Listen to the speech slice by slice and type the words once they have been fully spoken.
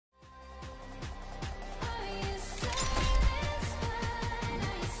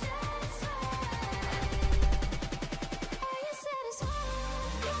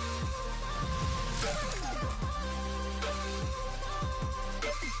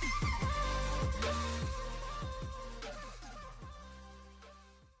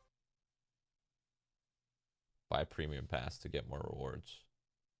buy premium pass to get more rewards.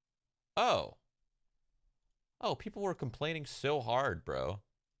 Oh. Oh, people were complaining so hard, bro.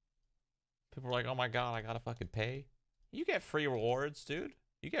 People were like, oh my god, I gotta fucking pay. You get free rewards, dude.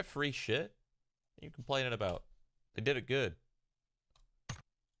 You get free shit. What are you complaining about? They did it good.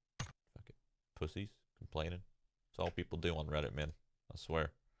 Fucking pussies complaining. That's all people do on Reddit, man. I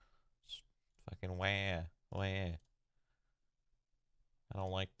swear. Just fucking wah, wah. I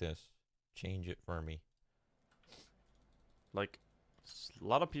don't like this. Change it for me. Like, a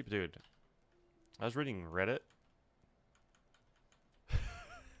lot of people, dude. I was reading Reddit.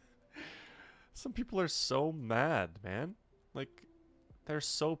 Some people are so mad, man. Like, they're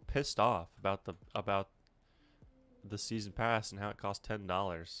so pissed off about the season pass and how it costs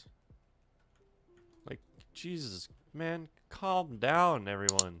 $10. Like, Jesus, man, calm down,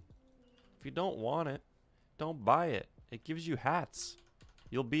 everyone. If you don't want it, don't buy it. It gives you hats.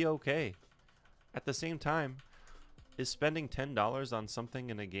 You'll be okay. At the same time, is spending $10 on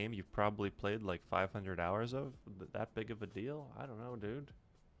something in a game you've probably played like 500 hours of that big of a deal? I don't know, dude.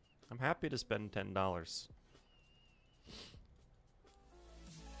 I'm happy to spend $10.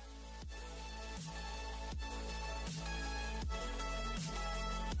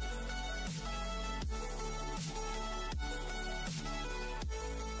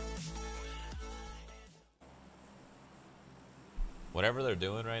 Whatever they're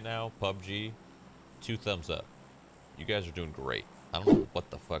doing right now, PUBG, 2 thumbs up. You guys are doing great. I don't know what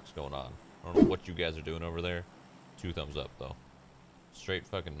the fuck's going on. I don't know what you guys are doing over there. 2 thumbs up, though. Straight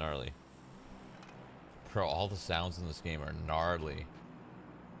fucking gnarly. Bro, all the sounds in this game are gnarly.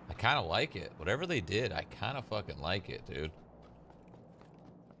 I kind of like it. Whatever they did, I kind of fucking like it, dude.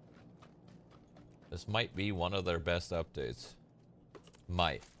 This might be one of their best updates.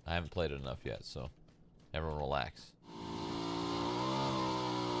 Might. I haven't played it enough yet, so everyone relax.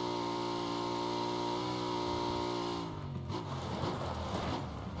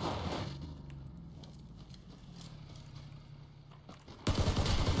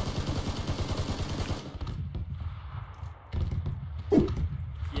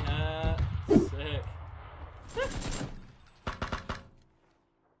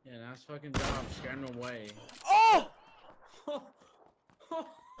 Nice fucking job scaring them away. Oh!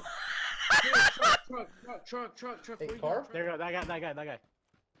 Truck. Hey, car? There you go. That guy.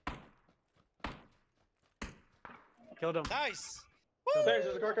 Killed him. Nice. Thanks,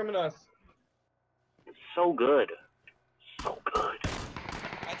 there's a car coming to us. It's so good. So good.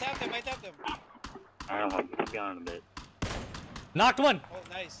 I tapped him. I don't know, I'll be on in a bit. Knocked one! Oh,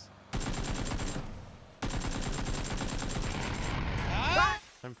 nice. Ah!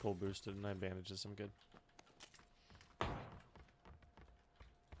 I'm full boosted and I have bandages. I'm good.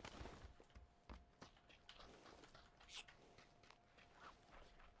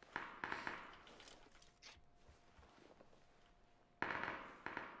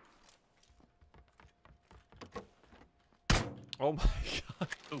 Oh my god.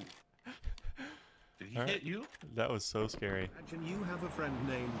 Ooh. Did he All hit right. you? That was so scary. Imagine you have a friend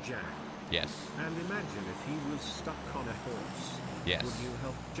named Jack. Yes. And imagine if he was stuck on a horse. Yes. Would you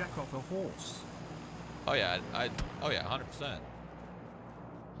help Jack off a horse? Oh yeah, oh yeah, 100%.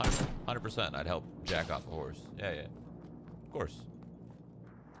 100%, I'd help jack off a horse. Yeah. Of course.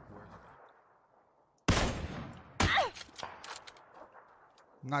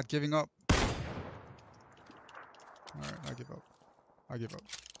 Not giving up. Alright, I give up. I give up.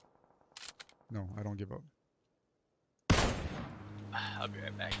 No, I don't give up. I'll be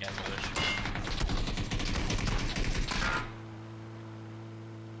right back, guys.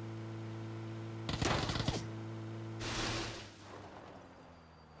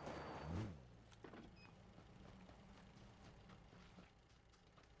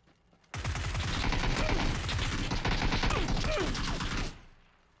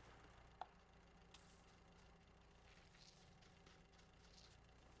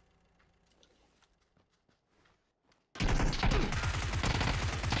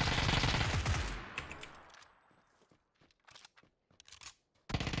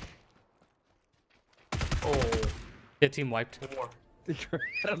 Hit team wiped. I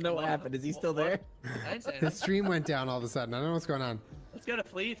don't know what happened. Is he still there? His stream went down all of a sudden. I don't know what's going on. Let's go to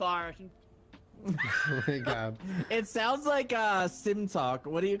flea fire. Oh my god. It sounds like sim talk.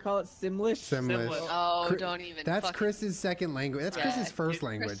 What do you call it? Simlish? Simlish. Oh, don't even. That's Chris's second language. That's Chris's first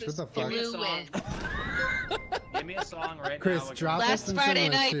language. What the fuck? Give me a song right Chris, now. drop us Last some Friday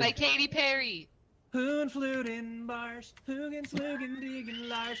Simlish, night dude. by Katy Perry. Hoon fluten bars, Hoogen slugen diegen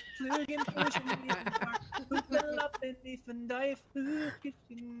Lars, Flugen pushen diegen Bars, Hoogen lappen ifen dive,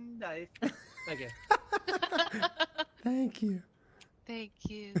 Hoogen dive. Thank you. Thank you. Thank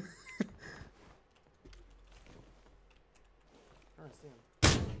you. I don't see him.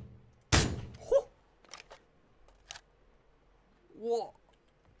 Whoa.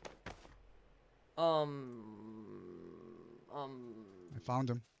 I found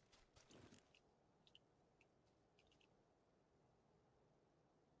him.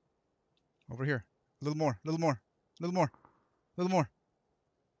 Over here. A little more. A little more. A little more. A little more.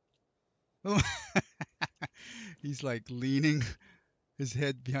 A little more. He's like leaning his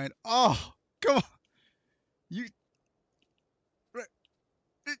head behind. Oh, come on. You. Right.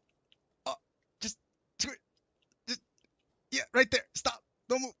 Oh, just do it. Just. Yeah, right there. Stop.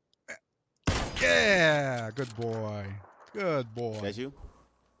 Don't move. Yeah. Good boy. Good boy. That's you?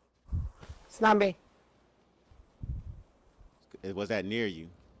 It's not me. Was that near you?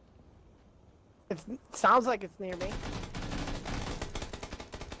 It sounds like it's near me.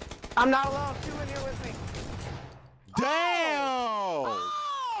 I'm not alone. Two in here with me. Damn!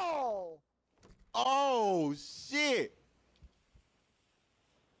 Oh! Oh, shit!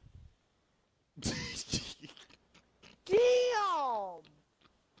 Damn!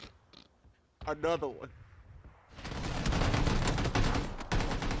 Another one.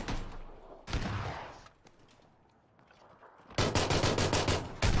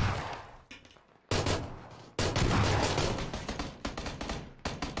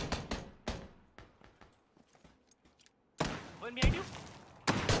 One behind you.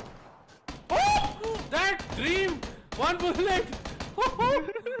 Oh! That dream! One bullet!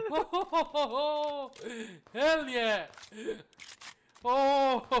 Hell yeah!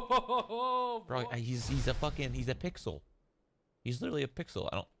 Oh! Bro, he's a pixel. He's literally a pixel.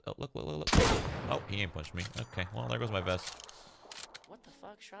 I don't. Oh, look. Oh, he ain't punched me. Okay, well, there goes my vest. What the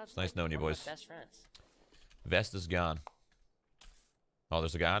fuck? Shroud's It's nice knowing you, one of boys. my best friends. Vest is gone. Oh,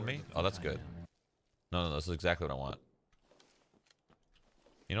 there's a guy on me? Oh, that's good. No, this is exactly what I want.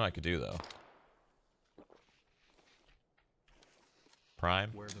 You know what I could do, though?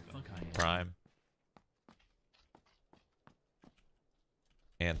 Prime. Prime.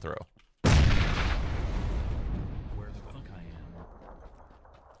 And throw. Where the fuck I am?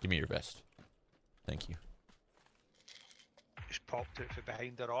 Give me your vest. Thank you. Just popped it from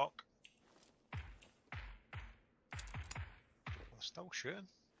behind the rock. They're still shooting.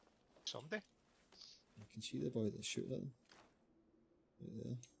 Somebody. I can see the boy that's shooting at them. Right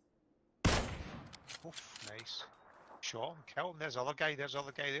there. Oof, nice. Shot him, kill him. There's the other guy there.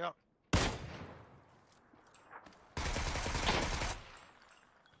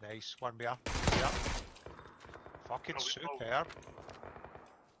 Nice, one beer. Yep. Fucking superb.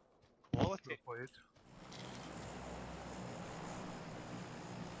 Quality.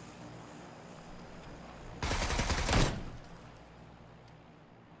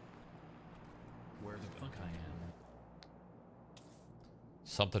 Where the fuck I am?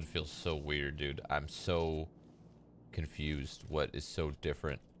 Something feels so weird, dude. I'm so confused. What is so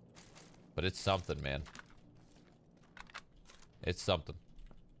different? But it's something, man. It's something.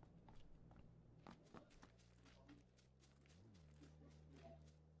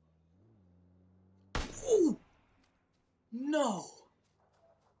 Ooh! No!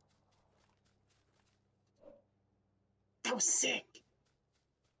 That was sick!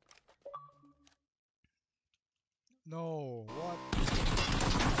 No, what?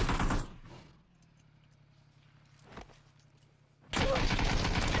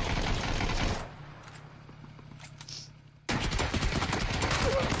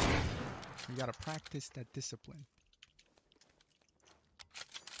 You gotta practice that discipline.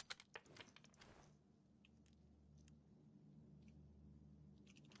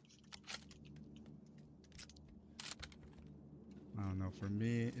 I don't know, for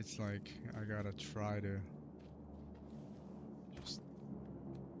me, it's like I gotta try to just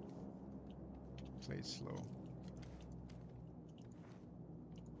play it slow.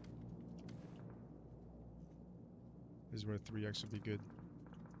 This is where 3x would be good.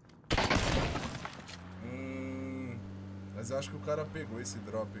 Mas eu acho que o cara pegou esse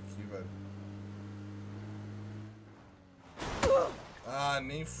drop aqui, velho. Ah,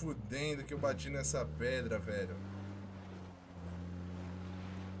 nem fudendo que eu bati nessa pedra, velho.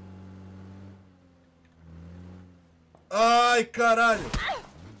 Ai, caralho!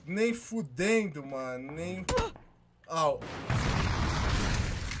 Nem fudendo, mano. Nem... Au.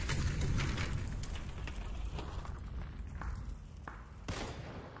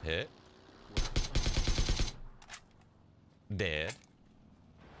 Hit. Dead.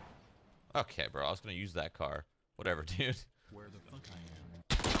 Okay, bro. I was gonna use that car. Whatever, dude. Where the fuck I am?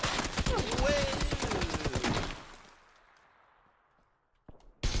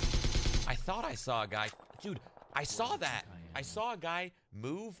 I thought I saw a guy. Dude, I saw that. I saw a guy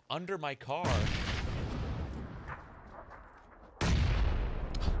move under my car.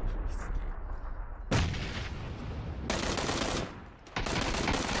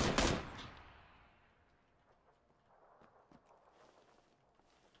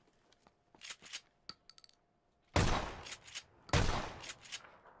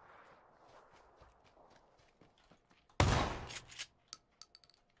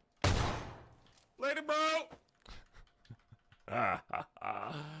 Later, bro.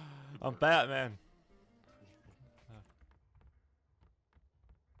 I'm Batman.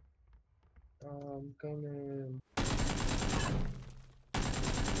 I'm coming.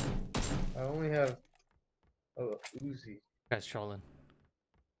 I only have a Uzi. Guy's trolling.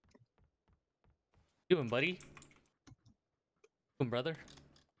 Doing, buddy? Doing, brother?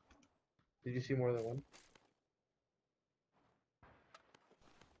 Did you see more than one?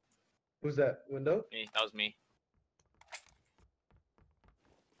 Who's that? Window? Me. That was me.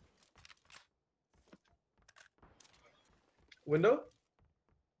 Window?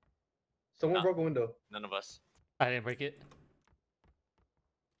 Someone No. broke a window. None of us. I didn't break it.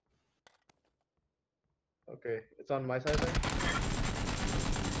 Okay, it's on my side then.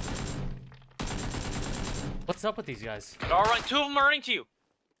 What's up with these guys? They're all running. Two of them are running to you.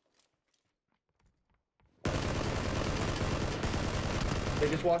 They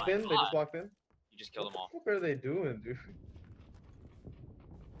just walked in. They just walked in. You just killed them all. What are they doing, dude?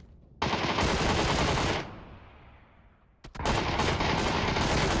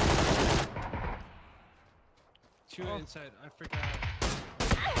 Two inside. I forgot.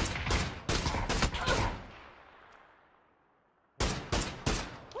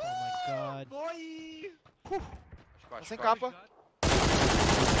 Oh my god. Boy! Sem capa.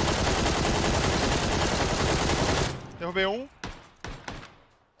 Derrubei um.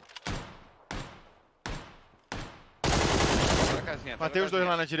 Matei os dois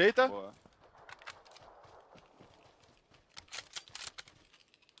lá na direita. Boa.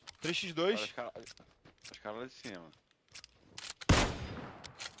 3x2. Os caras lá de cima.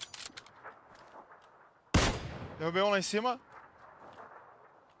 Derrubei um lá em cima.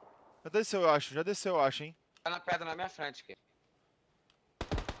 Já desceu, eu acho. Já desceu, eu acho, hein. Tá na pedra na minha frente aqui.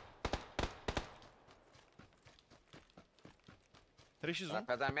 Tá 3x1. na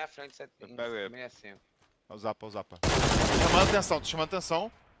pedra na minha frente, 65. Olha o Zapa, olha o Zapa. Tô chamando atenção, tô chamando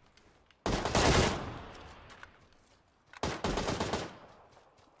atenção.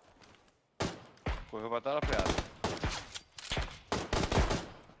 Correu pra trás da pedra.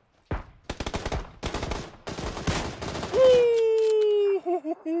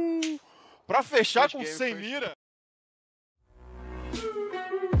 Pra fechar com 100 mira.